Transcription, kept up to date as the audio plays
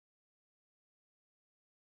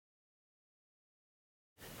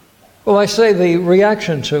Well, I say the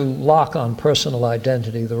reaction to Locke on personal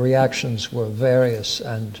identity, the reactions were various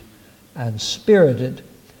and spirited.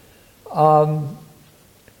 One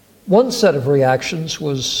set of reactions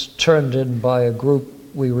was turned in by a group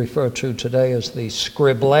we refer to today as the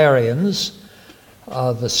Scriblarians,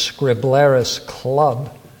 the Scriblerus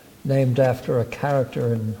Club, named after a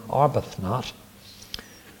character in Arbuthnot.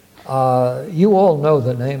 You all know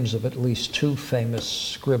the names of at least two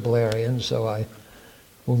famous Scriblarians, so I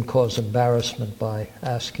won't cause embarrassment by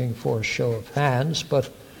asking for a show of hands, but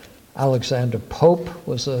Alexander Pope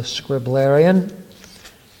was a Scriblarian,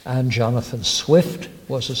 and Jonathan Swift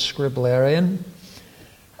was a Scriblarian.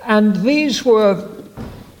 And these were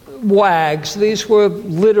wags, these were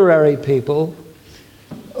literary people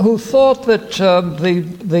who thought that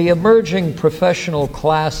the emerging professional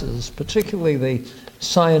classes, particularly the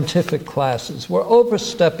scientific classes, were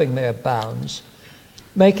overstepping their bounds,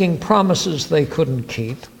 making promises they couldn't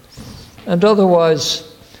keep, and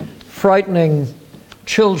otherwise frightening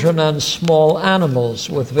children and small animals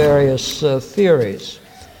with various theories.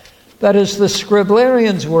 That is, the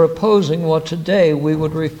Scriblarians were opposing what today we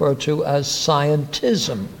would refer to as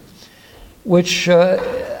scientism, which,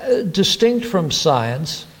 distinct from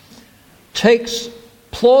science, takes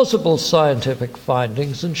plausible scientific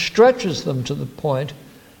findings and stretches them to the point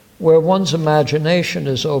where one's imagination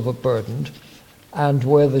is overburdened and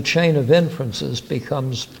where the chain of inferences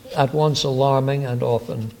becomes at once alarming and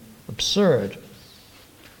often absurd.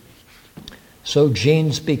 So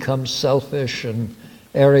genes become selfish, and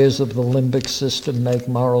areas of the limbic system make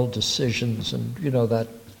moral decisions, and that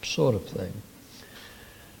sort of thing.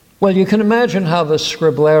 Well, you can imagine how the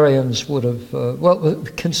Scriblarians would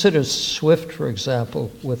have, consider Swift, for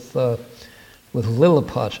example, with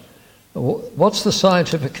Lilliput. What's the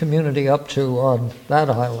scientific community up to on that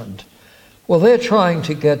island? Well, they're trying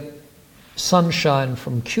to get sunshine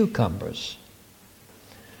from cucumbers.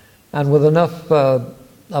 And with enough of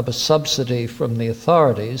a subsidy from the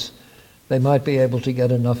authorities, they might be able to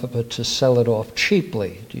get enough of it to sell it off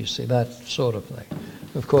cheaply. Do you see that sort of thing?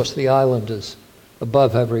 Of course, the island is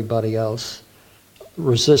above everybody else.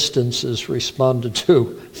 Resistance is responded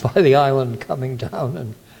to by the island coming down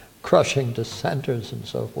and crushing dissenters and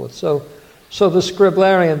so forth. So the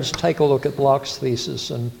Scriblarians take a look at Locke's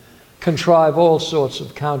thesis and contrive all sorts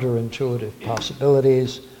of counterintuitive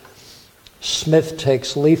possibilities. Smith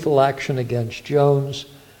takes lethal action against Jones.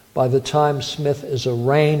 By the time Smith is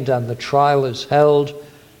arraigned and the trial is held,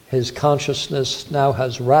 his consciousness now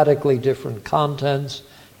has radically different contents.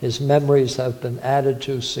 His memories have been added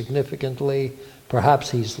to significantly. Perhaps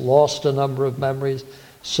he's lost a number of memories.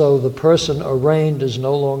 So the person arraigned is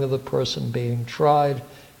no longer the person being tried.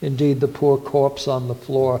 Indeed, the poor corpse on the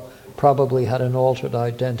floor probably had an altered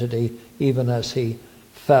identity even as he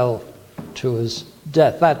fell to his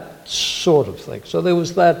death. That sort of thing. So there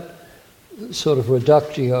was that sort of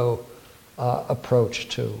reductio approach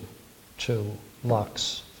to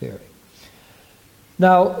Locke's theory.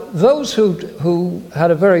 Now, those who had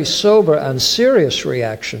a very sober and serious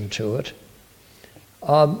reaction to it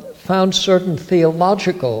found certain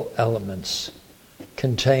theological elements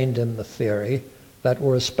contained in the theory that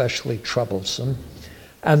were especially troublesome,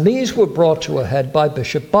 and these were brought to a head by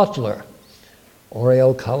Bishop Butler,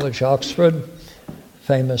 Oriel College, Oxford,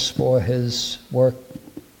 famous for his work,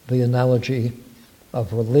 The Analogy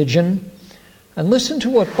of Religion. And listen to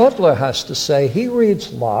what Butler has to say. He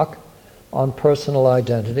reads Locke on personal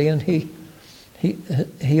identity, and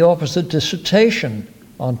he offers a dissertation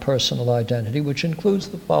on personal identity, which includes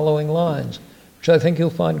the following lines, which I think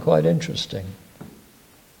you'll find quite interesting.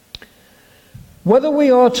 Whether we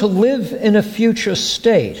are to live in a future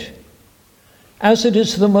state, as it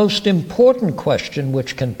is the most important question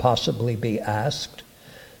which can possibly be asked,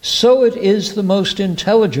 so it is the most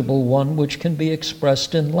intelligible one which can be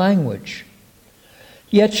expressed in language.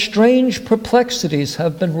 Yet strange perplexities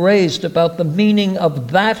have been raised about the meaning of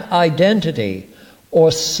that identity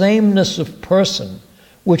or sameness of person,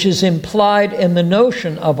 which is implied in the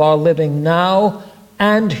notion of our living now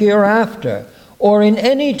and hereafter, or in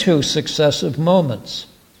any two successive moments.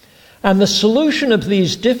 And the solution of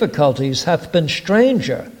these difficulties hath been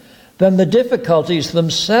stranger than the difficulties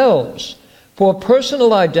themselves, for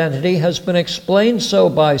personal identity has been explained so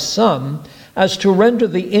by some as to render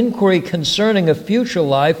the inquiry concerning a future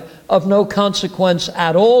life of no consequence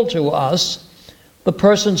at all to us, the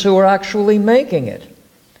persons who are actually making it.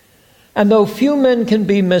 And though few men can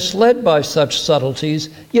be misled by such subtleties,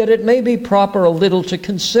 yet it may be proper a little to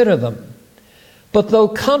consider them. But though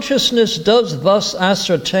consciousness does thus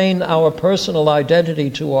ascertain our personal identity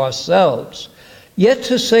to ourselves, Yet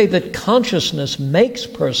to say that consciousness makes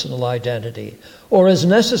personal identity, or is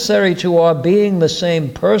necessary to our being the same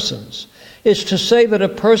persons, is to say that a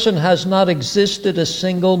person has not existed a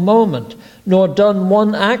single moment, nor done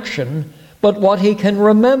one action, but what he can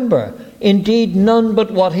remember, indeed none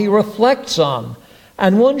but what he reflects on.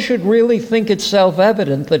 And one should really think it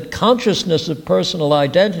self-evident that consciousness of personal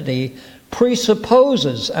identity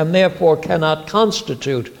presupposes and therefore cannot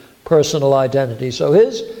constitute personal identity. So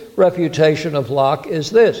his refutation of Locke is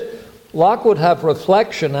this. Locke would have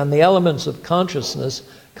reflection and the elements of consciousness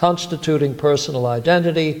constituting personal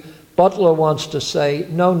identity. Butler wants to say,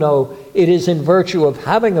 no, it is in virtue of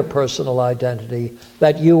having a personal identity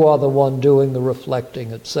that you are the one doing the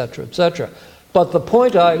reflecting, etc., etc. But the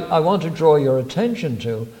point I want to draw your attention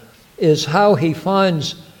to is how he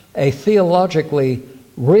finds a theologically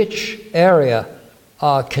rich area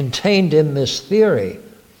contained in this theory.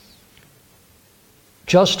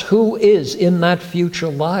 Just who is in that future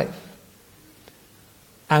life?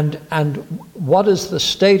 And what is the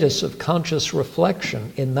status of conscious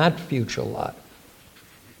reflection in that future life?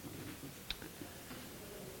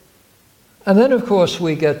 And then, of course,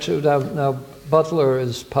 we get to, now Butler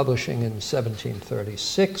is publishing in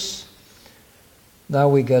 1736. Now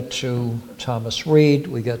we get to Thomas Reid,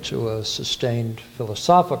 we get to a sustained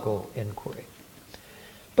philosophical inquiry.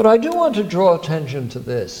 But I do want to draw attention to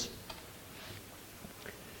this.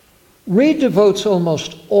 Reid devotes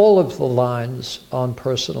almost all of the lines on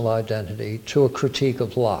personal identity to a critique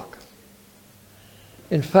of Locke.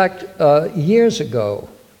 In fact, years ago,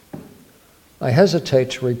 I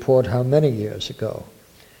hesitate to report how many years ago,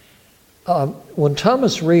 when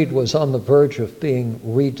Thomas Reid was on the verge of being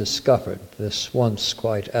rediscovered, this once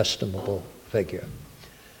quite estimable figure,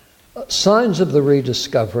 signs of the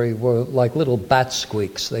rediscovery were like little bat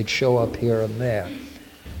squeaks. They'd show up here and there.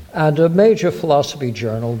 And a major philosophy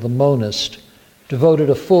journal, The Monist, devoted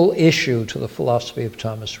a full issue to the philosophy of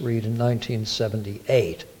Thomas Reid in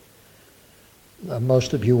 1978.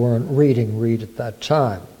 Most of you weren't reading Reid at that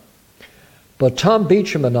time. But Tom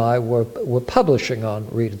Beecham and I were publishing on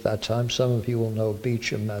Reid at that time. Some of you will know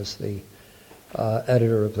Beecham as the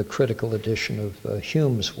editor of the critical edition of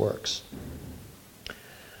Hume's works.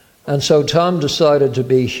 And so Tom decided to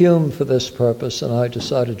be Hume for this purpose, and I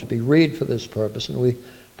decided to be Reid for this purpose, and we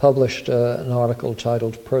published an article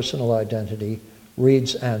titled Personal Identity,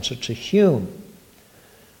 Reid's Answer to Hume.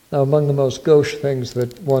 Now, among the most gauche things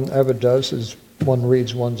that one ever does is one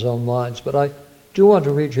reads one's own lines, but I do want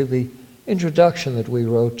to read you the introduction that we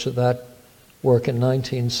wrote to that work in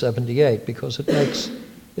 1978, because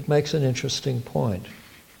it makes an interesting point.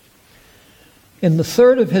 In the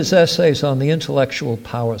third of his essays on the intellectual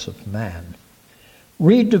powers of man,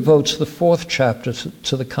 Reid devotes the fourth chapter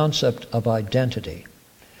to the concept of identity,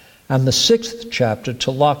 and the sixth chapter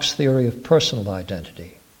to Locke's theory of personal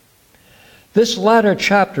identity. This latter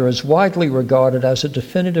chapter is widely regarded as a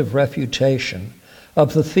definitive refutation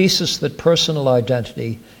of the thesis that personal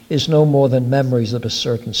identity is no more than memories of a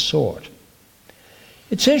certain sort.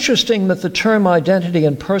 It's interesting that the term identity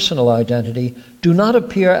and personal identity do not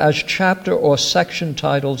appear as chapter or section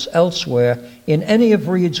titles elsewhere in any of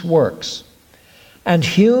Reid's works, and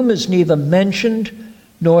Hume is neither mentioned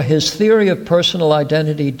nor his theory of personal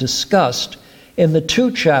identity discussed in the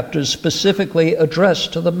two chapters specifically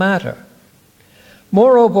addressed to the matter.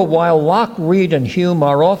 Moreover, while Locke, Reid, and Hume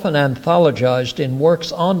are often anthologized in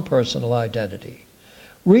works on personal identity,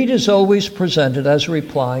 Reid is always presented as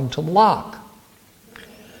replying to Locke.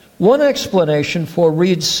 One explanation for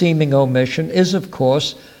Reid's seeming omission is, of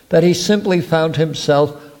course, that he simply found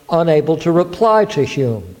himself unable to reply to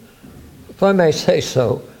Hume. If I may say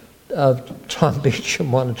so, Tom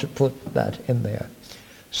Beecham wanted to put that in there.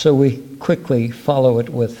 So we quickly follow it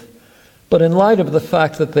with, but in light of the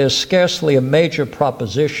fact that there's scarcely a major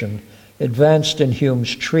proposition advanced in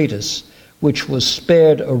Hume's treatise, which was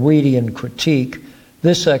spared a Reidian critique,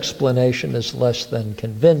 this explanation is less than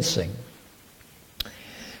convincing.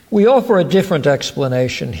 We offer a different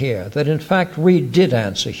explanation here, that in fact Reid did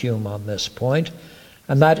answer Hume on this point,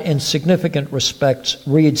 and that in significant respects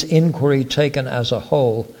Reid's inquiry taken as a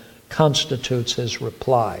whole constitutes his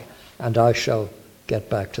reply, and I shall get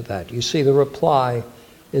back to that. You see, the reply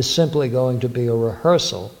is simply going to be a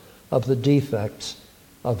rehearsal of the defects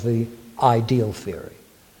of the ideal theory,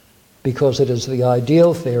 because it is the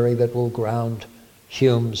ideal theory that will ground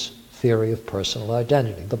Hume's theory of personal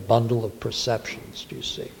identity, the bundle of perceptions, do you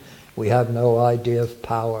see? We have no idea of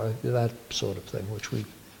power, that sort of thing,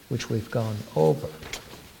 which we've gone over.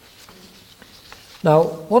 Now,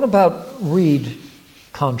 what about Reid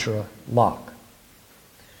contra Locke?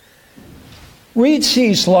 Reid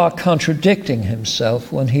sees Locke contradicting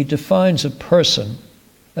himself when he defines a person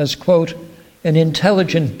as, quote, an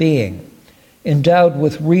intelligent being endowed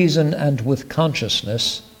with reason and with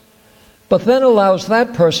consciousness, but then allows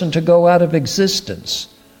that person to go out of existence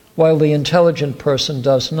while the intelligent person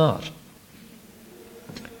does not.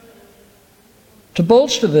 To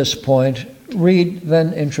bolster this point, Reid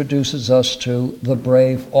then introduces us to the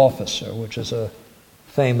brave officer, which is a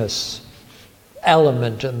famous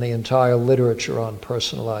element in the entire literature on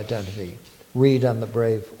personal identity, Reid and the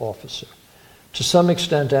brave officer. To some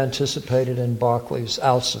extent anticipated in Berkeley's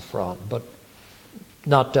Alciphron, but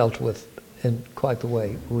not dealt with in quite the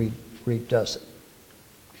way Reid does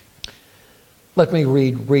it. Let me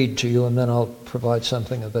read to you, and then I'll provide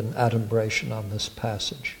something of an adumbration on this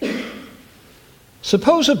passage.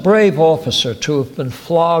 Suppose a brave officer to have been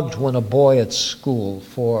flogged when a boy at school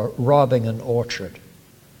for robbing an orchard,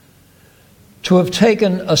 to have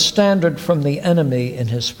taken a standard from the enemy in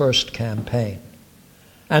his first campaign,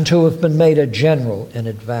 and to have been made a general in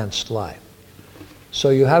advanced life. So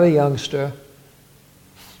you have a youngster.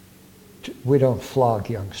 We don't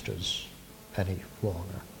flog youngsters any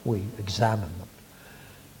longer. We examine them.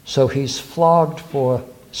 So he's flogged for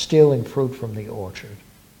stealing fruit from the orchard.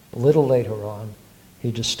 A little later on,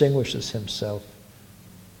 he distinguishes himself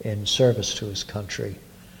in service to his country.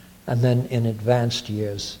 And then in advanced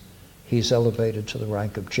years, he's elevated to the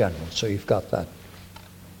rank of general. So you've got that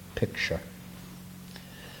picture.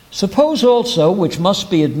 Suppose also, which must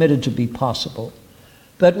be admitted to be possible,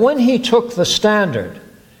 that when he took the standard,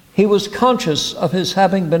 he was conscious of his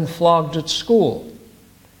having been flogged at school.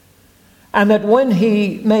 And that when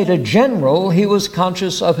he made a general, he was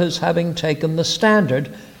conscious of his having taken the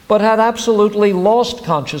standard, but had absolutely lost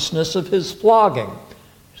consciousness of his flogging.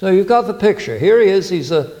 So you've got the picture. Here he is.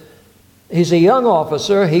 He's a young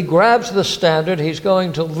officer. He grabs the standard. He's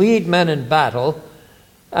going to lead men in battle.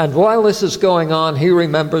 And while this is going on, he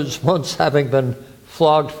remembers once having been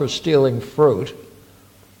flogged for stealing fruit.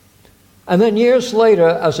 And then years later,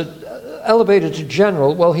 as elevated to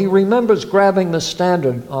general, well, he remembers grabbing the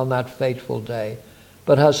standard on that fateful day,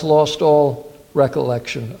 but has lost all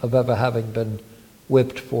recollection of ever having been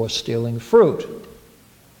whipped for stealing fruit.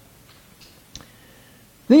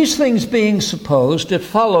 These things being supposed, it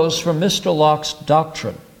follows from Mr. Locke's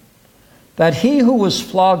doctrine that he who was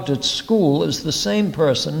flogged at school is the same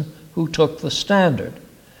person who took the standard,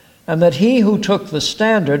 and that he who took the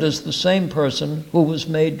standard is the same person who was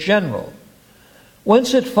made general.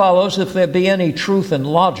 Whence it follows, if there be any truth in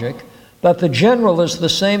logic, that the general is the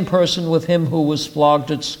same person with him who was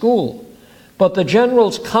flogged at school. But the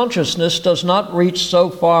general's consciousness does not reach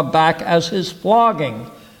so far back as his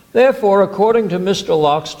flogging. Therefore, according to Mr.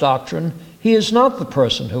 Locke's doctrine, he is not the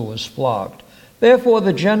person who was flogged. Therefore,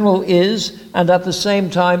 the general is, and at the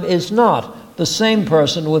same time is not, the same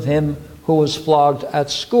person with him who was flogged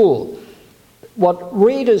at school. What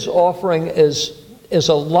Reid is offering is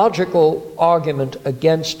a logical argument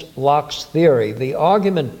against Locke's theory, the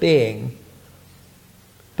argument being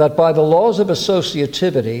that by the laws of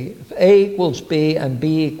associativity, if A equals B and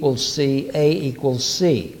B equals C, A equals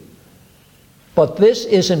C. But this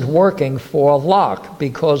isn't working for Locke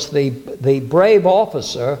because the brave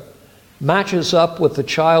officer matches up with the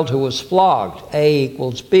child who was flogged, A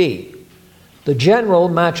equals B. The general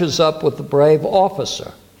matches up with the brave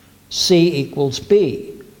officer, C equals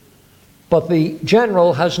B. But the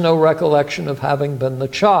general has no recollection of having been the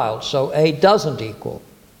child, so A doesn't equal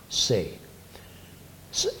C.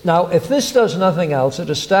 Now, if this does nothing else, it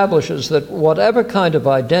establishes that whatever kind of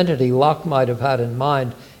identity Locke might have had in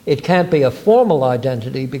mind, it can't be a formal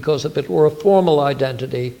identity, because if it were a formal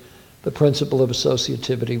identity, the principle of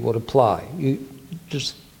associativity would apply. Do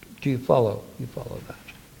you follow? You follow that?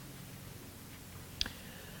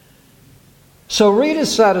 So Reid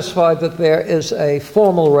is satisfied that there is a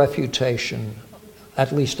formal refutation,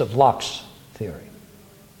 at least of Locke's theory.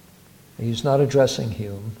 He's not addressing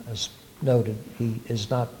Hume. As noted, he is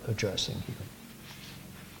not addressing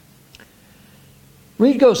Hume.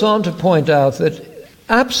 Reid goes on to point out that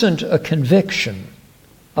absent a conviction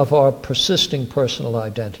of our persisting personal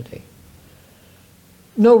identity,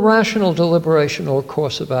 no rational deliberation or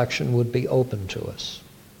course of action would be open to us.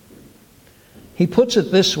 He puts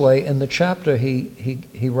it this way in the chapter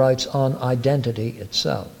he writes on identity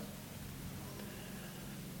itself.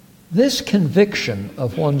 This conviction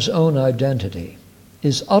of one's own identity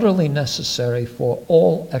is utterly necessary for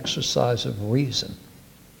all exercise of reason.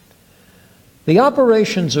 The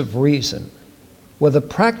operations of reason, whether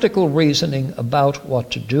practical reasoning about what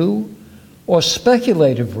to do or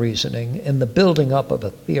speculative reasoning in the building up of a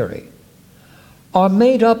theory, are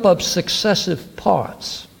made up of successive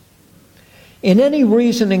parts. In any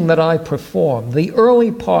reasoning that I perform, the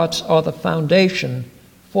early parts are the foundation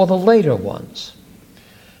for the later ones.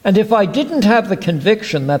 And if I didn't have the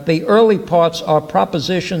conviction that the early parts are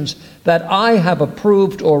propositions that I have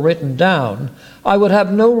approved or written down, I would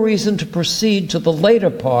have no reason to proceed to the later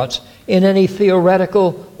parts in any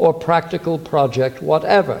theoretical or practical project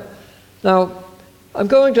whatever. Now, I'm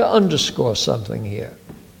going to underscore something here.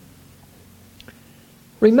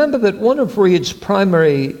 Remember that one of Reid's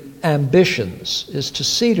primary ambitions is to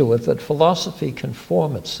see to it that philosophy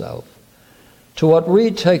conform itself to what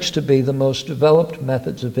Reid takes to be the most developed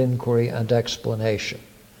methods of inquiry and explanation.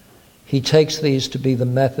 He takes these to be the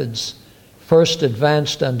methods first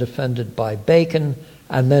advanced and defended by Bacon,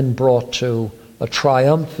 and then brought to a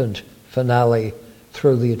triumphant finale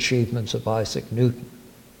through the achievements of Isaac Newton.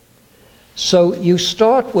 So you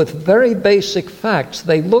start with very basic facts.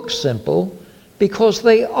 They look simple because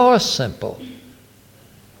they are simple.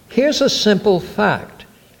 Here's a simple fact.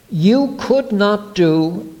 You could not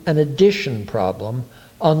do an addition problem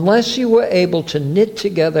unless you were able to knit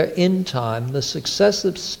together in time the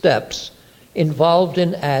successive steps involved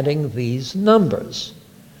in adding these numbers.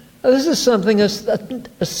 Now, this is something a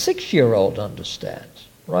 6-year-old understands,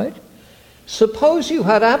 right? Suppose you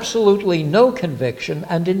had absolutely no conviction,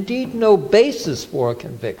 and indeed no basis for a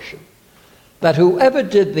conviction, that whoever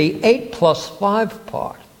did the 8 plus 5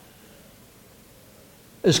 part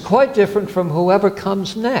is quite different from whoever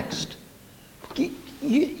comes next.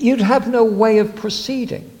 You'd have no way of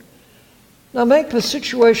proceeding. Now make the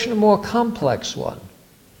situation a more complex one.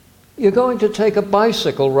 You're going to take a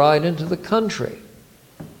bicycle ride into the country,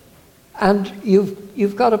 and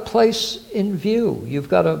you've got a place in view. You've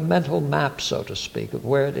got a mental map, so to speak, of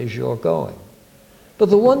where it is you're going.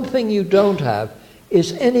 But the one thing you don't have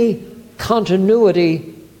is any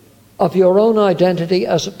continuity of your own identity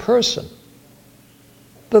as a person.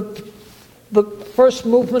 The first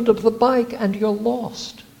movement of the bike, and you're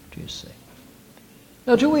lost, do you see?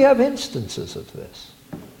 Now, do we have instances of this?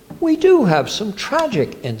 We do have some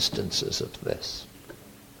tragic instances of this.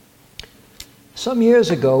 Some years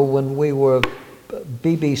ago, when we were,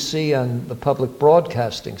 BBC and the public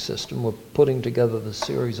broadcasting system were putting together the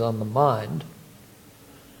series On the Mind,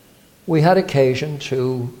 we had occasion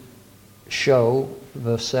to show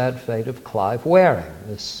the sad fate of Clive Wearing,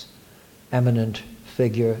 this eminent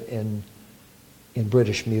figure in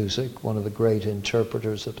British music, one of the great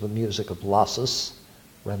interpreters of the music of Lassus,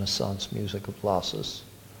 Renaissance music of Lassus.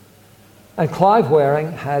 And Clive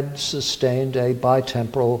Wearing had sustained a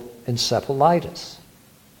bitemporal encephalitis,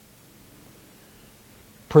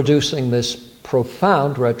 producing this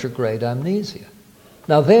profound retrograde amnesia.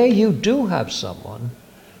 Now there you do have someone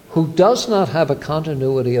who does not have a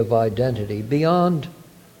continuity of identity beyond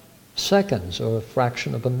seconds or a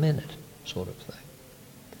fraction of a minute, sort of thing.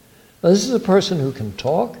 Now, this is a person who can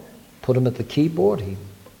talk. Put him at the keyboard, he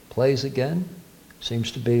plays again. Seems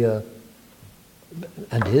to be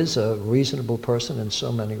and is a reasonable person in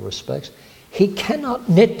so many respects. He cannot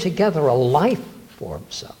knit together a life for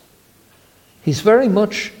himself. He's very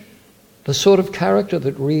much the sort of character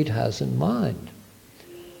that Reid has in mind,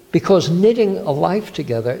 because knitting a life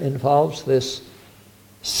together involves this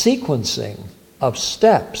sequencing of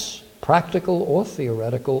steps, practical or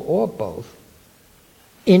theoretical or both,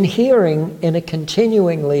 inhering in a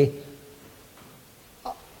continuingly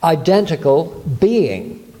identical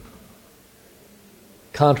being.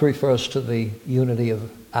 Kant refers to the unity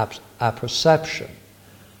of apperception,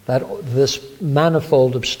 that this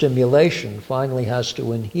manifold of stimulation finally has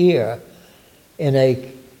to inhere in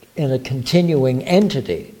a continuing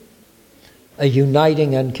entity, a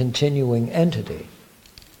uniting and continuing entity.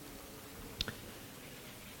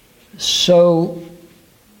 So,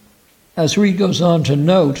 as Reid goes on to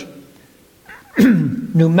note,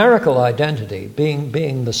 numerical identity,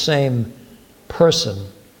 being the same person,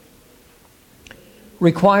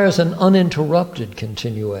 requires an uninterrupted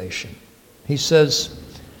continuation. He says,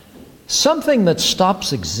 something that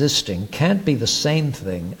stops existing can't be the same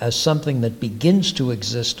thing as something that begins to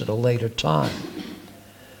exist at a later time.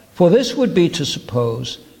 For this would be to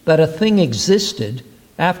suppose that a thing existed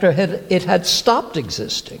after it had stopped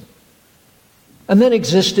existing, and then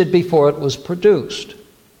existed before it was produced.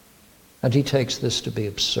 And he takes this to be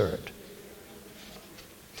absurd.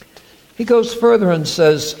 He goes further and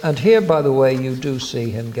says, and here, by the way, you do see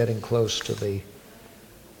him getting close to the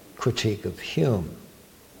critique of Hume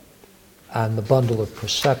and the bundle of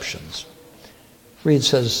perceptions. Reid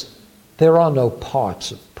says, there are no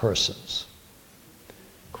parts of persons.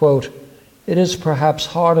 Quote, it is perhaps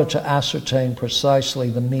harder to ascertain precisely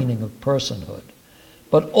the meaning of personhood,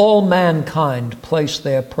 but all mankind place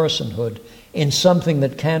their personhood in something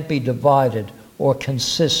that can't be divided or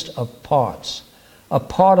consist of parts. A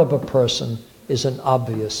part of a person is an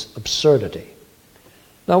obvious absurdity.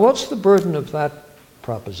 Now, what's the burden of that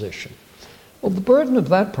proposition? Well, the burden of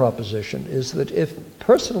that proposition is that if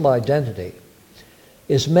personal identity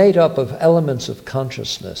is made up of elements of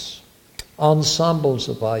consciousness, ensembles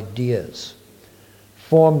of ideas,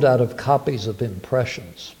 formed out of copies of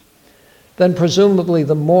impressions, then presumably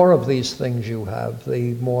the more of these things you have,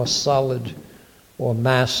 the more solid or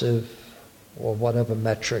massive or whatever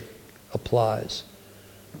metric applies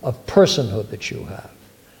of personhood that you have.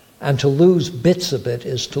 And to lose bits of it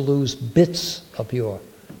is to lose bits of your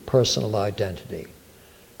personal identity.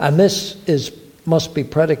 And this must be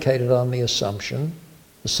predicated on the assumption,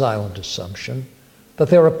 the silent assumption, that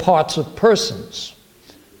there are parts of persons,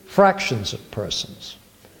 fractions of persons.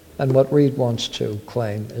 And what Reid wants to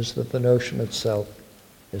claim is that the notion itself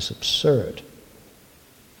is absurd.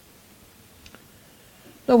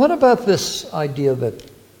 Now, what about this idea that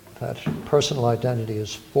personal identity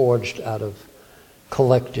is forged out of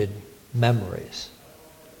collected memories?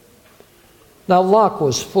 Now, Locke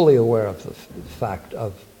was fully aware of the fact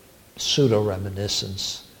of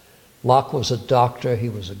pseudo-reminiscence. Locke was a doctor. He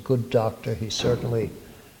was a good doctor. He certainly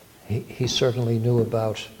knew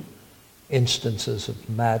about instances of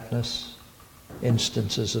madness,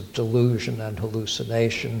 instances of delusion and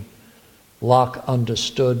hallucination. Locke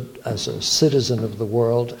understood as a citizen of the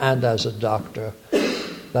world and as a doctor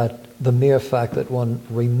that the mere fact that one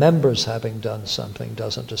remembers having done something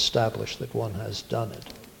doesn't establish that one has done it.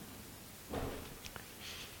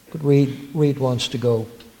 But Reid wants to go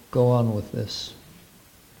on with this.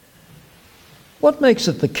 What makes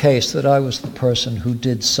it the case that I was the person who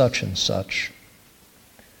did such and such?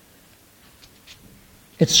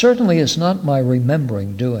 It certainly is not my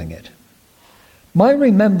remembering doing it. My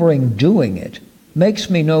remembering doing it makes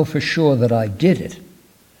me know for sure that I did it,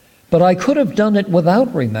 but I could have done it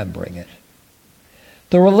without remembering it.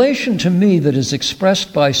 The relation to me that is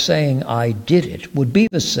expressed by saying I did it would be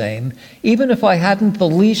the same even if I hadn't the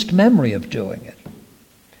least memory of doing it.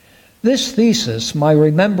 This thesis, my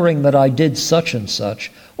remembering that I did such and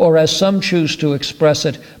such, or as some choose to express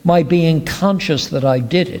it, my being conscious that I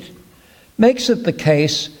did it, makes it the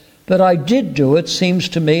case that I did do it seems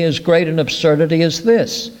to me as great an absurdity as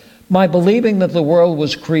this. My believing that the world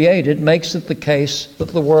was created makes it the case that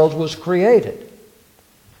the world was created.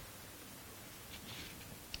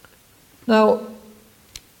 Now,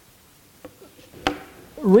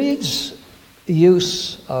 Reid's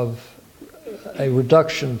use of a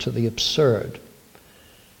reduction to the absurd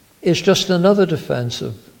is just another defense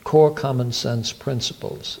of core common sense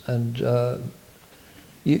principles. And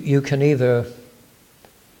you can either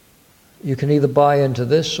buy into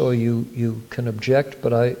this or you can object,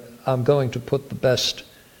 but I'm going to put the best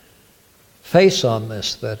face on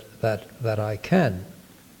this that I can.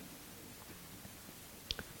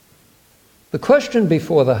 The question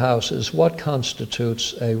before the House is what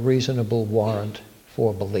constitutes a reasonable warrant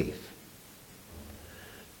for belief?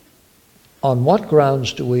 On what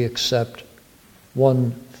grounds do we accept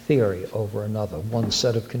one theory over another, one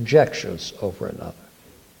set of conjectures over another,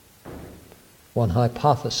 one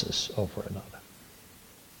hypothesis over another?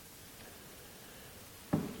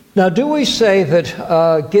 Now, do we say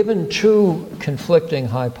that given two conflicting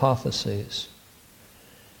hypotheses,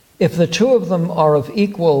 if the two of them are of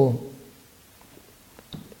equal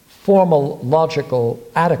formal logical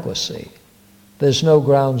adequacy, there's no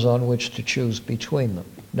grounds on which to choose between them?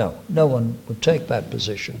 No, no one would take that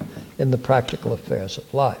position in the practical affairs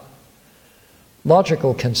of life.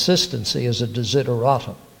 Logical consistency is a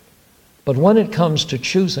desideratum, but when it comes to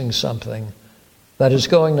choosing something that is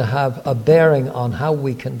going to have a bearing on how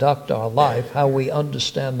we conduct our life, how we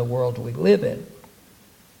understand the world we live in,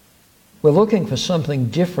 we're looking for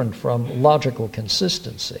something different from logical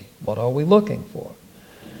consistency. What are we looking for?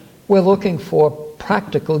 We're looking for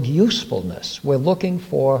practical usefulness. We're looking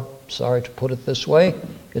for, sorry to put it this way,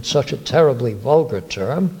 it's such a terribly vulgar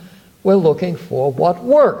term, we're looking for what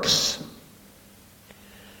works.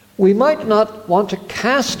 We might not want to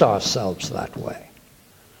cast ourselves that way.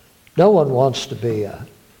 No one wants to be a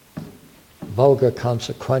vulgar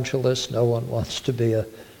consequentialist. No one wants to be a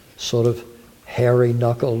sort of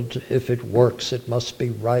hairy-knuckled, if it works, it must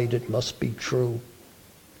be right, it must be true.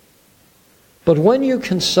 But when you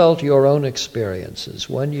consult your own experiences,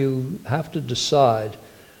 when you have to decide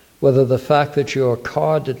whether the fact that your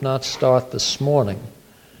car did not start this morning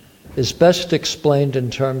is best explained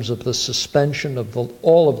in terms of the suspension of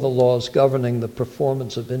all of the laws governing the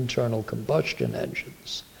performance of internal combustion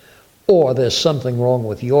engines, or there's something wrong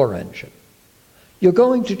with your engine, you're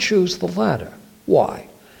going to choose the latter. Why?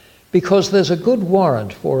 Because there's a good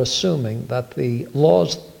warrant for assuming that the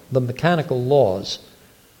laws, the mechanical laws,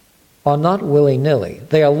 are not willy-nilly.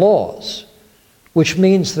 They are laws, which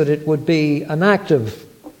means that it would be an act of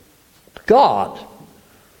God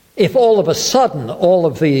if all of a sudden all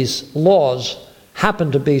of these laws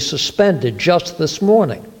happen to be suspended just this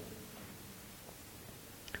morning.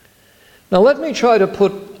 Now let me try to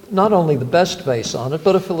put not only the best face on it,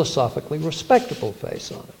 but a philosophically respectable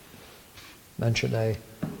face on it. Mention a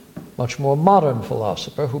much more modern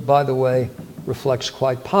philosopher who, by the way, reflects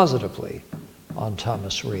quite positively on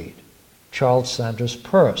Thomas Reid, Charles Sanders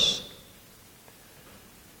Peirce.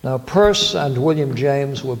 Now, Peirce and William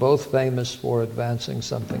James were both famous for advancing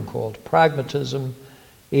something called pragmatism,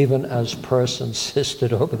 even as Peirce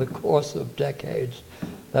insisted over the course of decades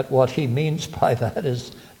that what he means by that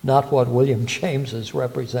is not what William James is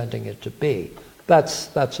representing it to be.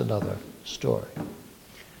 That's another story.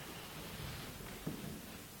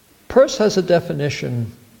 Peirce has a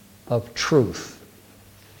definition of truth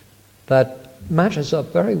that matches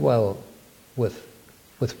up very well with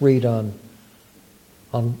Reid on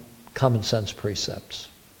common sense precepts.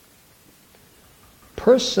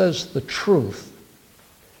 Peirce says the truth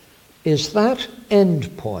is that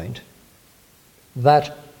end point,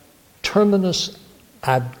 that terminus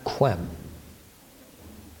ad quem,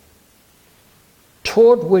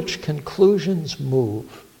 toward which conclusions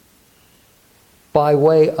move by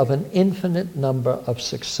way of an infinite number of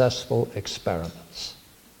successful experiments.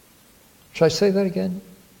 Should I say that again?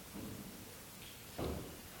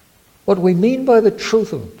 What we mean by the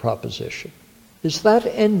truth of a proposition is that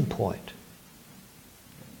end point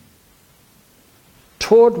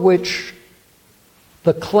toward which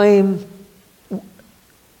the claim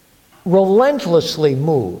relentlessly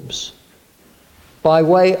moves by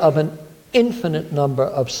way of an infinite number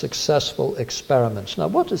of successful experiments. Now,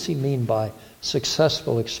 what does he mean by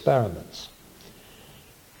successful experiments?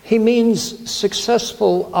 He means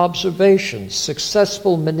successful observations,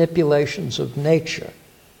 successful manipulations of nature,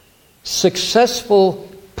 successful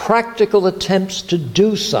practical attempts to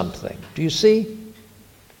do something. Do you see?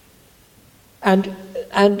 And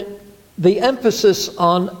the emphasis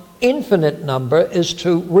on infinite number is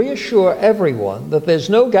to reassure everyone that there's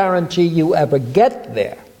no guarantee you ever get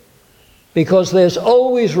there, because there's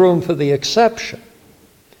always room for the exception.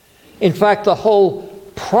 In fact, the whole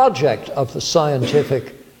project of the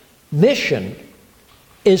scientific mission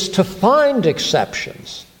is to find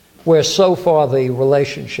exceptions where so far the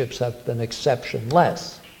relationships have been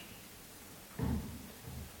exceptionless.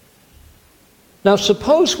 Now,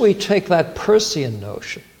 suppose we take that Peircean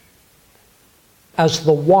notion as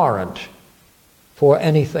the warrant for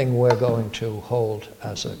anything we're going to hold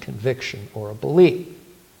as a conviction or a belief.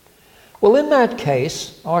 Well, in that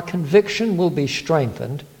case, our conviction will be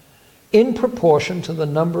strengthened in proportion to the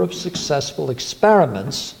number of successful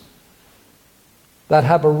experiments that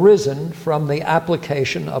have arisen from the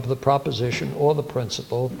application of the proposition or the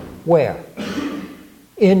principle. Where?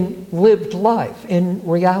 In lived life, in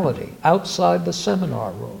reality, outside the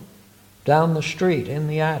seminar room, down the street, in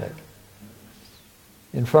the attic,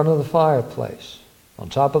 in front of the fireplace, on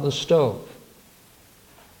top of the stove,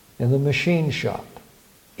 in the machine shop,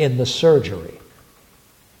 in the surgery,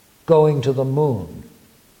 going to the moon.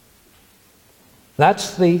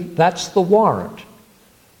 That's the warrant.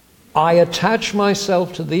 I attach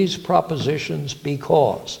myself to these propositions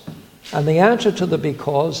because. And the answer to the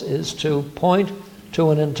because is to point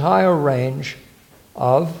to an entire range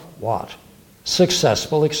of what?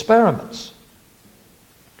 Successful experiments.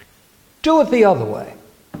 Do it the other way.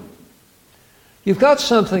 You've got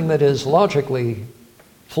something that is logically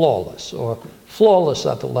flawless, or flawless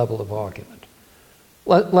at the level of argument.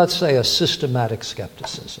 Let's say a systematic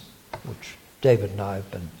skepticism, which David and I have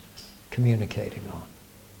been communicating on.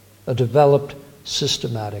 A developed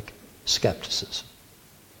systematic skepticism.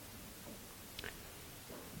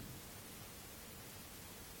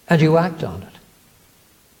 And you act on it.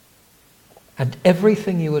 And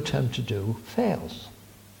everything you attempt to do fails.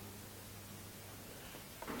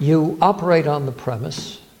 You operate on the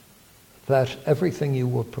premise that everything you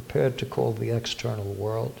were prepared to call the external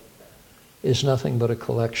world is nothing but a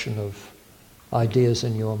collection of ideas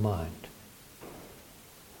in your mind.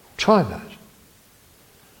 Try that.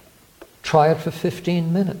 Try it for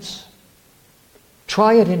 15 minutes.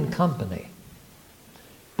 Try it in company.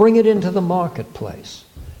 Bring it into the marketplace.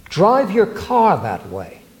 Drive your car that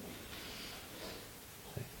way.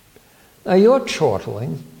 Now you're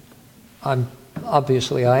chortling.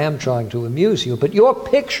 Obviously I am trying to amuse you, but you're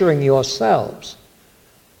picturing yourselves,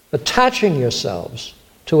 attaching yourselves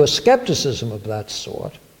to a skepticism of that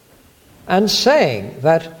sort, and saying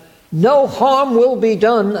that no harm will be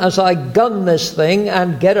done as I gun this thing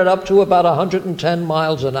and get it up to about 110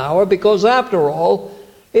 miles an hour, because after all,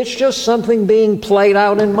 it's just something being played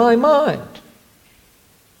out in my mind.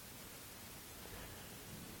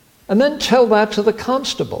 And then tell that to the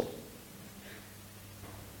constable,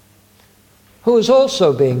 who is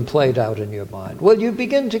also being played out in your mind. Well, you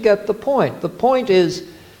begin to get the point. The point is,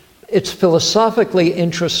 it's philosophically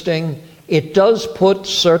interesting. It does put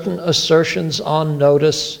certain assertions on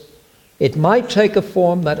notice. It might take a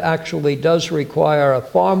form that actually does require a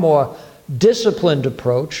far more disciplined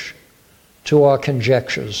approach to our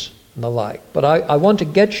conjectures and the like. But I want to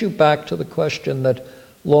get you back to the question that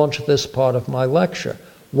launched this part of my lecture.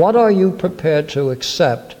 What are you prepared to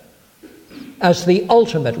accept as the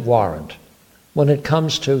ultimate warrant when it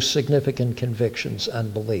comes to significant convictions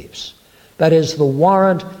and beliefs? That is, the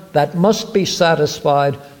warrant that must be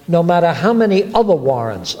satisfied no matter how many other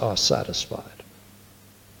warrants are satisfied.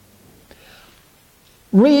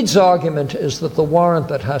 Reid's argument is that the warrant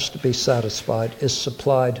that has to be satisfied is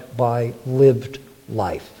supplied by lived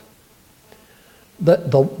life.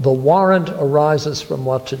 The warrant arises from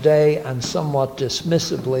what today and somewhat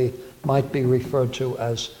dismissively might be referred to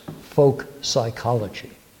as folk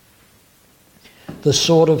psychology. The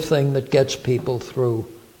sort of thing that gets people through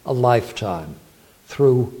a lifetime,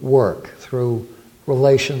 through work, through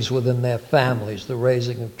relations within their families, the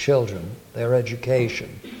raising of children, their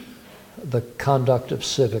education, the conduct of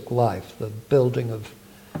civic life, the building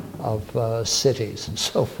of cities and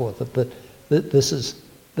so forth. But this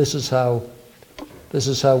is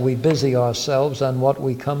how we busy ourselves, and what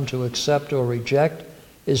we come to accept or reject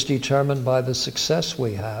is determined by the success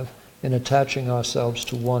we have in attaching ourselves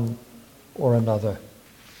to one or another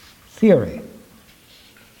theory.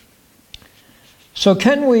 So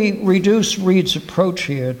can we reduce Reid's approach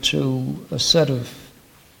here to a set of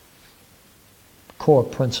core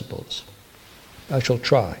principles? I shall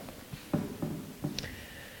try.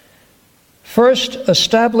 First,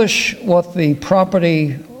 establish what the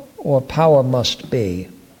property or power must be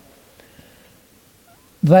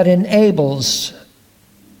that enables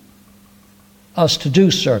us to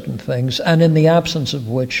do certain things, and in the absence of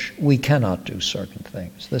which we cannot do certain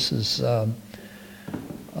things. This is,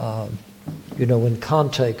 when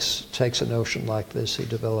Kant takes a notion like this, he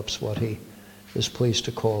develops what he is pleased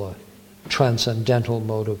to call a transcendental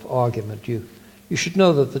mode of argument. You should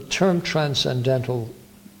know that the term transcendental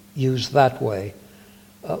used that way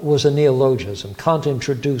was a neologism. Kant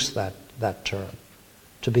introduced that term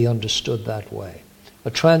to be understood that way.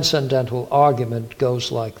 A transcendental argument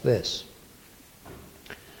goes like this.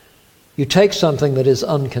 You take something that is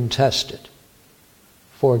uncontested.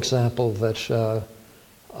 For example, that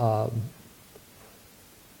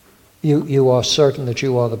you are certain that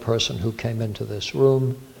you are the person who came into this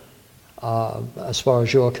room. As far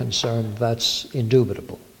as you're concerned, that's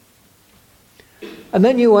indubitable. And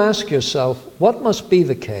then you ask yourself, what must be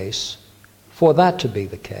the case for that to be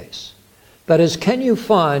the case? That is, can you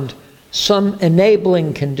find some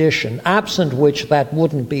enabling condition, absent which that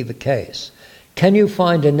wouldn't be the case? Can you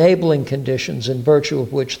find enabling conditions in virtue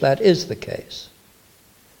of which that is the case?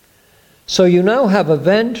 So you now have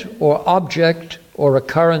event or object or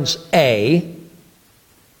occurrence A.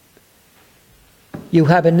 You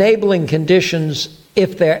have enabling conditions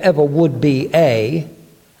if there ever would be A,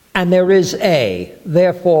 and there is A.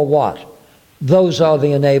 Therefore what? Those are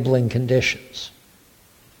the enabling conditions.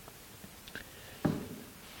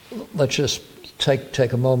 Let's just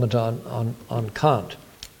take a moment on Kant.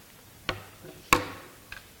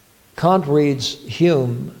 Kant reads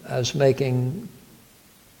Hume as making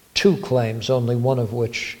two claims, only one of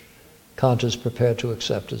which Kant is prepared to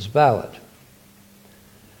accept as valid.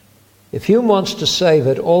 If Hume wants to say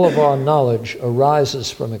that all of our knowledge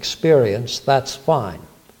arises from experience, that's fine.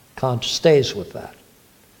 Kant stays with that.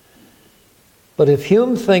 But if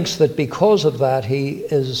Hume thinks that because of that he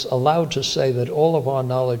is allowed to say that all of our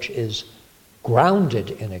knowledge is grounded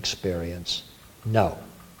in experience, no.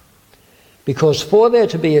 Because for there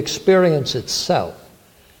to be experience itself,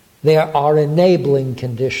 there are enabling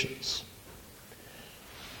conditions.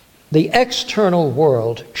 The external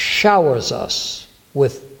world showers us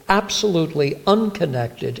with absolutely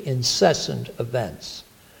unconnected, incessant events.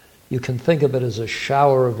 You can think of it as a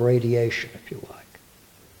shower of radiation, if you like.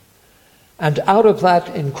 And out of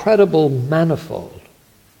that incredible manifold,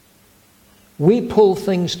 we pull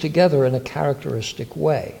things together in a characteristic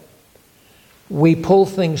way. We pull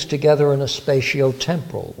things together in a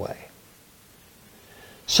spatio-temporal way.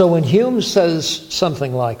 So when Hume says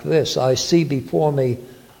something like this, I see before me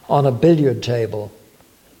on a billiard table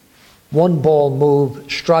one ball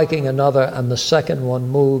move, striking another, and the second one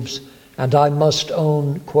moves, and I must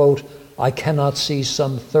own, quote, I cannot see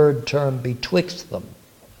some third term betwixt them.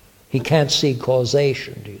 He can't see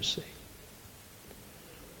causation, do you see?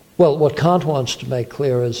 Well, what Kant wants to make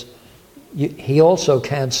clear is he also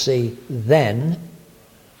can't see then,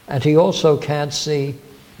 and he also can't see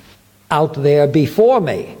out there before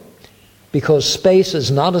me, because space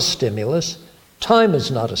is not a stimulus, time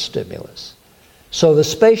is not a stimulus. So the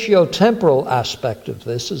spatiotemporal aspect of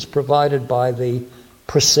this is provided by the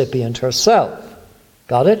percipient herself.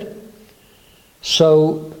 Got it?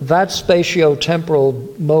 So that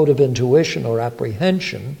spatiotemporal mode of intuition or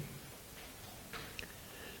apprehension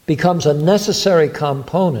becomes a necessary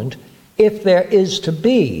component if there is to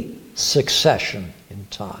be succession in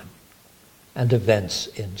time and events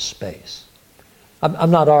in space.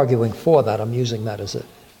 I'm not arguing for that. I'm using that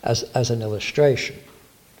as an illustration.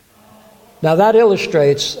 Now that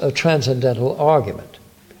illustrates a transcendental argument.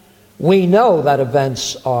 We know that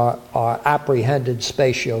events are apprehended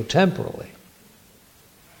spatiotemporally.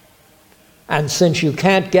 And since you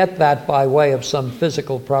can't get that by way of some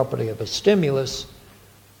physical property of a stimulus,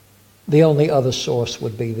 the only other source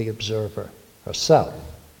would be the observer herself.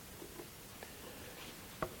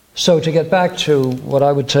 So to get back to what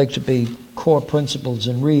I would take to be core principles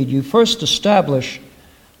in Reid, you first establish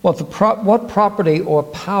what property or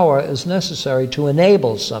power is necessary to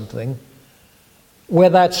enable something where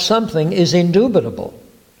that something is indubitable.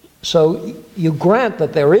 So you grant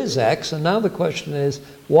that there is X, and now the question is,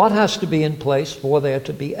 what has to be in place for there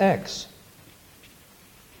to be X?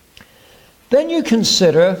 Then you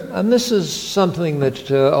consider, and this is something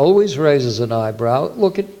that always raises an eyebrow,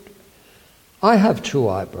 I have two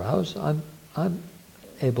eyebrows. I'm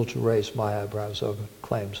able to raise my eyebrows over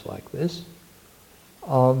claims like this.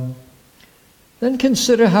 Then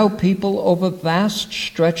consider how people over vast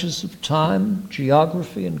stretches of time,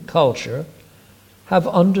 geography, and culture have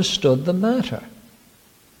understood the matter.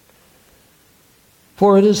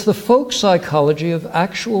 For it is the folk psychology of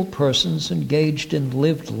actual persons engaged in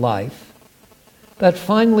lived life that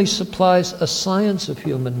finally supplies a science of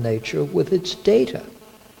human nature with its data.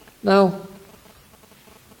 Now,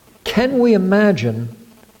 can we imagine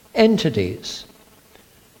entities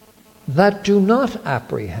that do not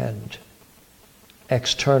apprehend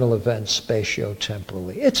external events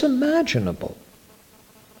spatiotemporally? It's imaginable.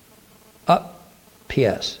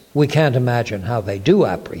 P.S. We can't imagine how they do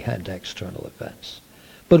apprehend external events.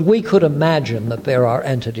 But we could imagine that there are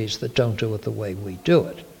entities that don't do it the way we do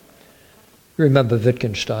it. Remember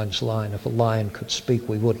Wittgenstein's line, if a lion could speak,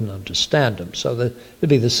 we wouldn't understand him. So there'd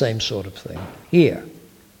be the same sort of thing here.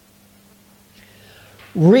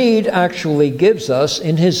 Reid actually gives us,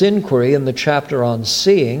 in his inquiry in the chapter on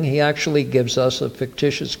seeing, he actually gives us a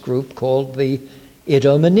fictitious group called the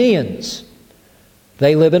Idomeneans.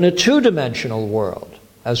 They live in a two-dimensional world,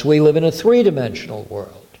 as we live in a three-dimensional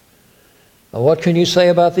world. Now, what can you say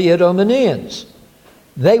about the Idomeneans?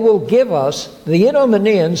 They will give us, the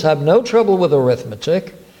Idomeneans have no trouble with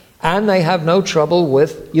arithmetic, and they have no trouble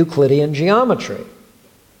with Euclidean geometry.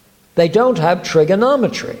 They don't have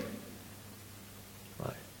trigonometry.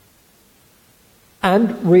 Right.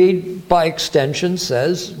 And Reid, by extension,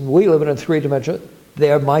 says, we live in a three-dimensional,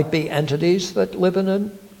 there might be entities that live in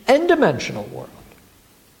an n-dimensional world.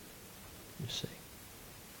 You see.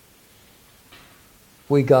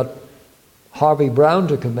 We got Harvey Brown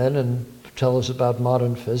to come in and tell us about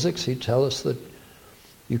modern physics. He'd tell us that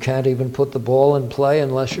you can't even put the ball in play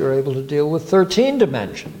unless you're able to deal with 13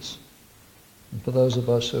 dimensions. And for those of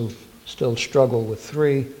us who still struggle with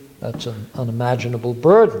 3, that's an unimaginable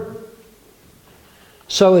burden.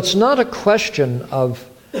 So it's not a question of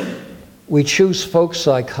we choose folk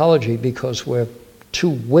psychology because we're too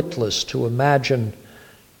witless to imagine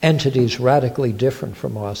entities radically different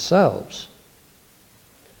from ourselves.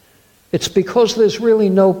 It's because there's really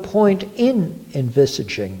no point in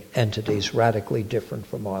envisaging entities radically different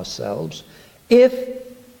from ourselves if,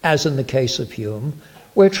 as in the case of Hume,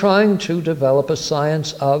 we're trying to develop a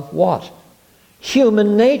science of what?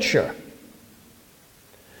 Human nature.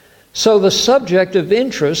 So the subject of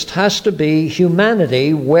interest has to be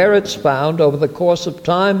humanity, where it's found over the course of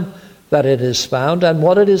time that it is found, and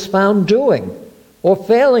what it is found doing, or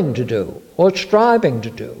failing to do, or striving to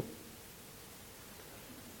do.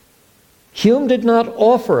 Hume did not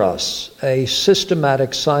offer us a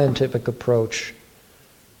systematic scientific approach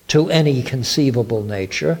to any conceivable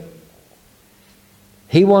nature.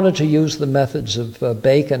 He wanted to use the methods of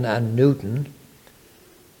Bacon and Newton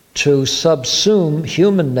to subsume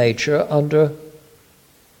human nature under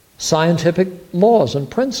scientific laws and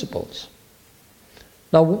principles.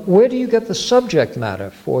 Now, where do you get the subject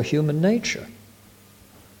matter for human nature?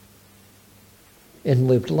 In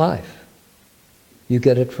lived life. You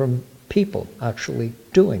get it from people actually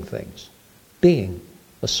doing things, being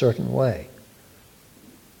a certain way,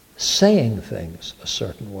 saying things a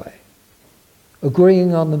certain way,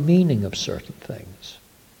 agreeing on the meaning of certain things.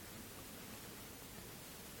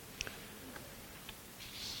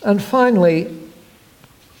 And finally,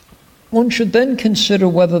 one should then consider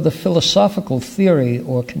whether the philosophical theory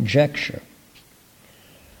or conjecture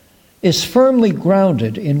is firmly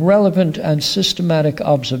grounded in relevant and systematic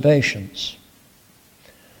observations,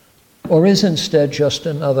 or is instead just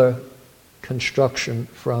another construction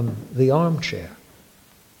from the armchair.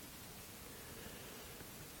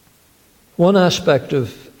 One aspect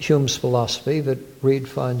of Hume's philosophy that Reid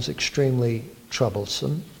finds extremely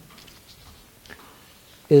troublesome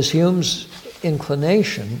is Hume's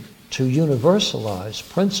inclination to universalize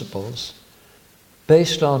principles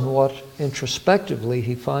based on what introspectively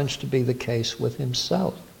he finds to be the case with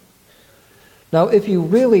himself. Now, if you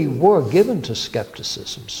really were given to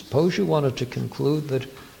skepticism, suppose you wanted to conclude that,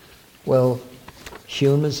 well,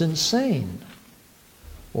 Hume is insane,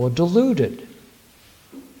 or deluded,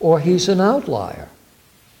 or he's an outlier.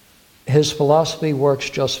 His philosophy works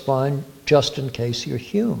just fine, just in case you're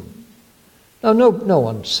Hume. Now, no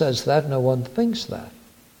one says that, no one thinks that.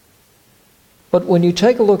 But when you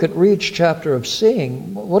take a look at Reid's chapter of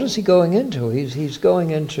Seeing, what is he going into? He's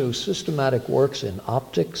going into systematic works in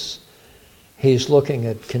optics. He's looking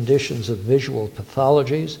at conditions of visual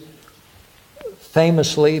pathologies.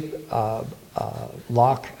 Famously,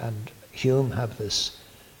 Locke and Hume have this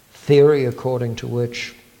theory according to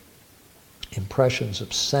which impressions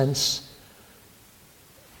of sense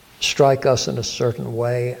strike us in a certain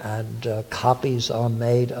way, and copies are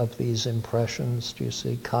made of these impressions. Do you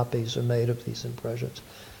see? Copies are made of these impressions.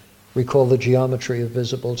 Recall the geometry of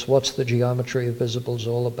visibles. What's the geometry of visibles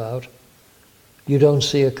all about? You don't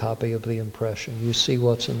see a copy of the impression. You see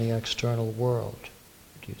what's in the external world.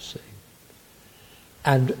 Do you see?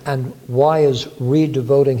 And why is Reid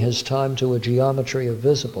devoting his time to a geometry of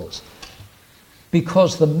visibles?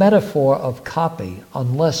 Because the metaphor of copy,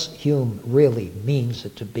 unless Hume really means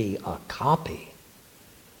it to be a copy,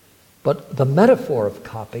 but the metaphor of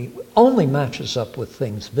copy only matches up with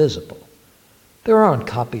things visible. There aren't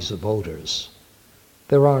copies of odors.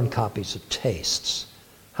 There aren't copies of tastes.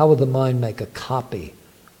 How would the mind make a copy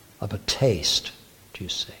of a taste, do you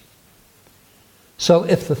see? So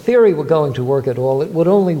if the theory were going to work at all, it would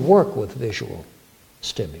only work with visual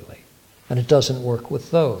stimuli, and it doesn't work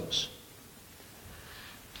with those.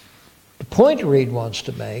 The point Reid wants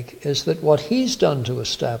to make is that what he's done to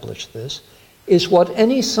establish this is what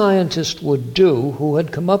any scientist would do who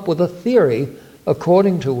had come up with a theory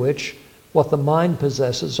according to which what the mind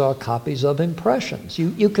possesses are copies of impressions.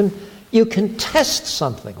 You can test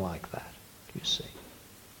something like that, you see.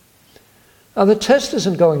 Now, the test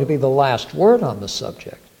isn't going to be the last word on the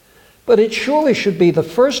subject, but it surely should be the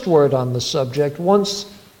first word on the subject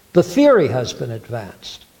once the theory has been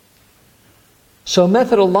advanced. So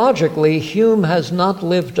methodologically, Hume has not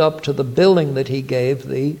lived up to the billing that he gave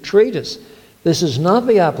the treatise. This is not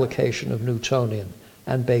the application of Newtonian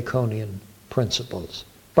and Baconian principles.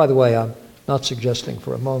 By the way, I'm not suggesting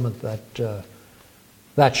for a moment that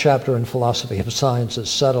that chapter in Philosophy of Science is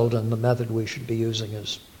settled and the method we should be using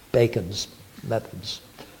is Bacon's methods,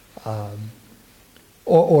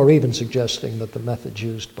 or even suggesting that the methods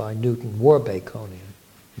used by Newton were Baconian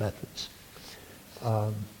methods.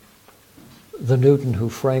 The Newton who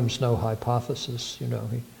frames no hypothesis, he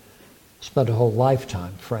spent a whole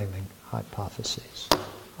lifetime framing hypotheses.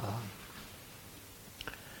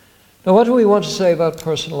 Now, what do we want to say about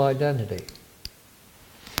personal identity?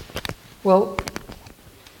 Well,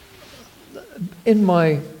 in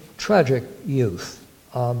my tragic youth,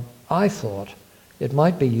 I thought it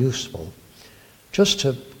might be useful just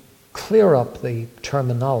to clear up the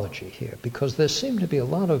terminology here, because there seemed to be a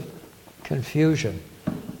lot of confusion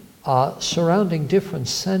surrounding different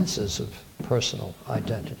senses of personal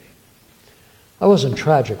identity. I wasn't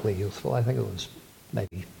tragically youthful. I think it was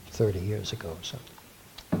maybe 30 years ago or so.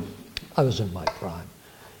 I was in my prime.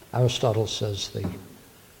 Aristotle says the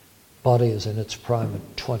body is in its prime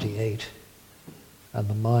at 28 and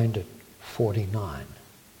the mind at 49.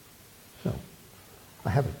 So I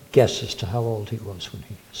have a guess as to how old he was when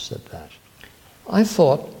he said that. I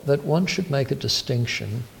thought that one should make a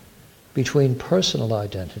distinction between personal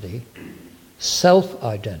identity,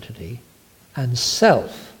 self-identity, and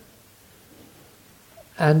self.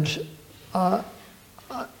 And I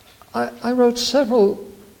wrote several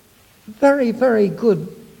very, very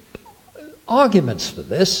good arguments for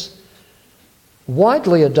this,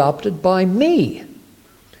 widely adopted by me.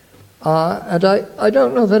 And I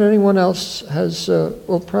don't know that anyone else has,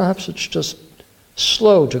 well, perhaps it's just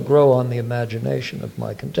slow to grow on the imagination of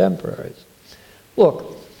my contemporaries.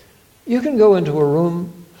 Look, you can go into a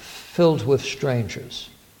room filled with strangers.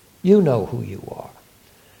 You know who you are.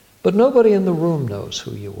 But nobody in the room knows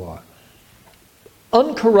who you are.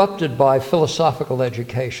 Uncorrupted by philosophical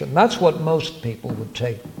education, that's what most people would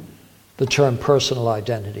take the term personal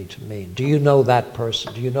identity to mean. Do you know that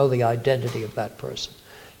person? Do you know the identity of that person?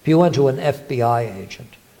 If you went to an FBI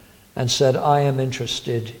agent and said, I am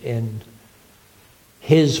interested in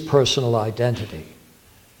his personal identity,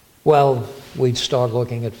 well, we'd start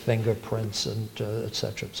looking at fingerprints and et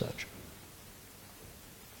cetera, et cetera.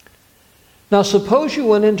 Now, suppose you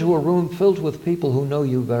went into a room filled with people who know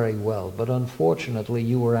you very well, but unfortunately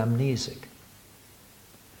you were amnesic.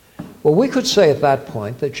 Well, we could say at that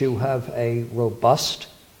point that you have a robust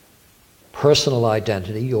personal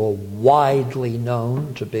identity. You're widely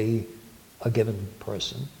known to be a given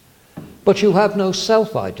person, but you have no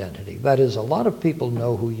self-identity. That is, a lot of people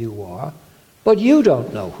know who you are, but you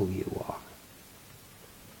don't know who you are.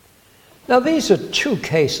 Now, these are two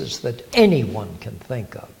cases that anyone can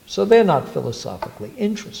think of, so they're not philosophically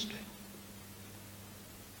interesting.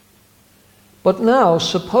 But now,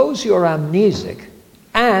 suppose you're amnesic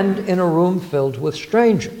and in a room filled with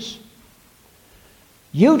strangers.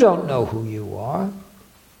 You don't know who you are,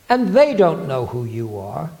 and they don't know who you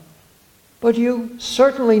are, but you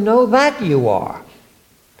certainly know that you are.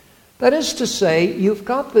 That is to say, you've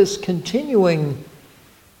got this continuing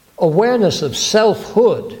awareness of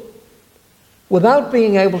selfhood without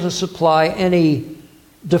being able to supply any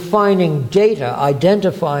defining data,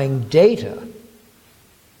 identifying data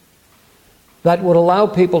that would allow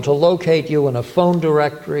people to locate you in a phone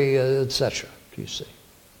directory, etc. Do you see?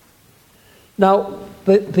 Now,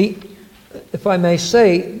 if I may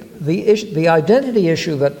say, the identity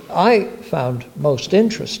issue that I found most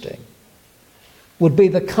interesting would be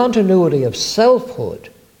the continuity of selfhood,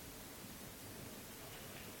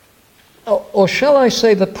 or shall I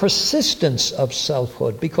say the persistence of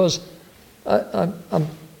selfhood, because I'm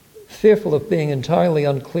fearful of being entirely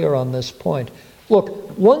unclear on this point.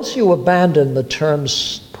 Look, once you abandon the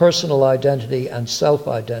terms personal identity and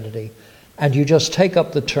self-identity, and you just take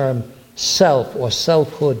up the term self or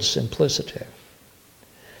selfhood simpliciter,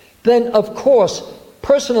 then of course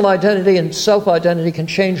personal identity and self-identity can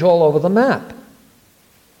change all over the map.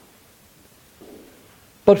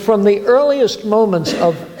 But from the earliest moments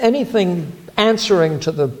of anything answering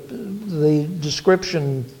to the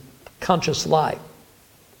description conscious life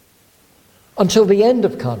until the end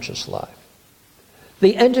of conscious life,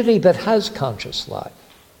 the entity that has conscious life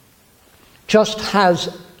just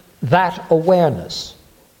has that awareness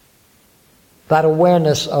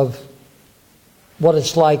of what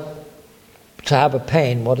it's like to have a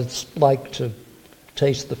pain, what it's like to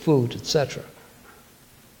taste the food, etc.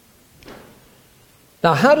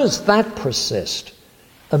 Now, how does that persist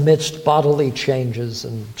amidst bodily changes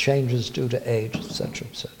and changes due to age, etc.,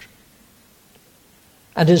 etc.?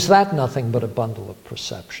 And is that nothing but a bundle of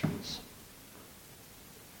perceptions?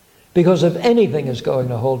 Because if anything is going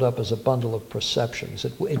to hold up as a bundle of perceptions,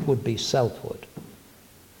 it would be selfhood.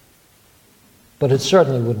 But it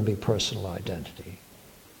certainly wouldn't be personal identity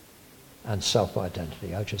and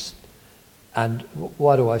self-identity. And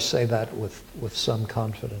why do I say that with some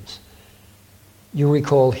confidence? You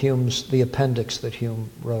recall the appendix that Hume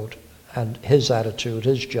wrote, and his attitude,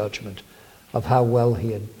 his judgment of how well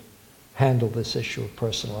he had handled this issue of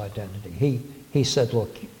personal identity. He said,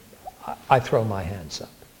 look, I throw my hands up.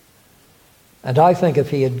 And I think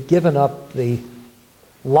if he had given up the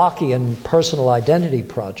Lockean personal identity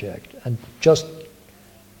project and just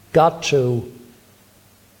got to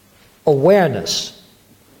awareness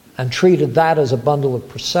and treated that as a bundle of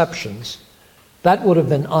perceptions, that would have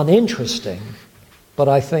been uninteresting, but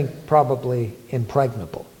I think probably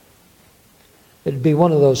impregnable. It'd be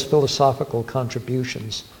one of those philosophical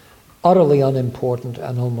contributions, utterly unimportant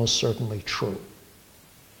and almost certainly true.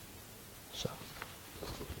 So,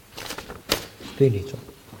 finito.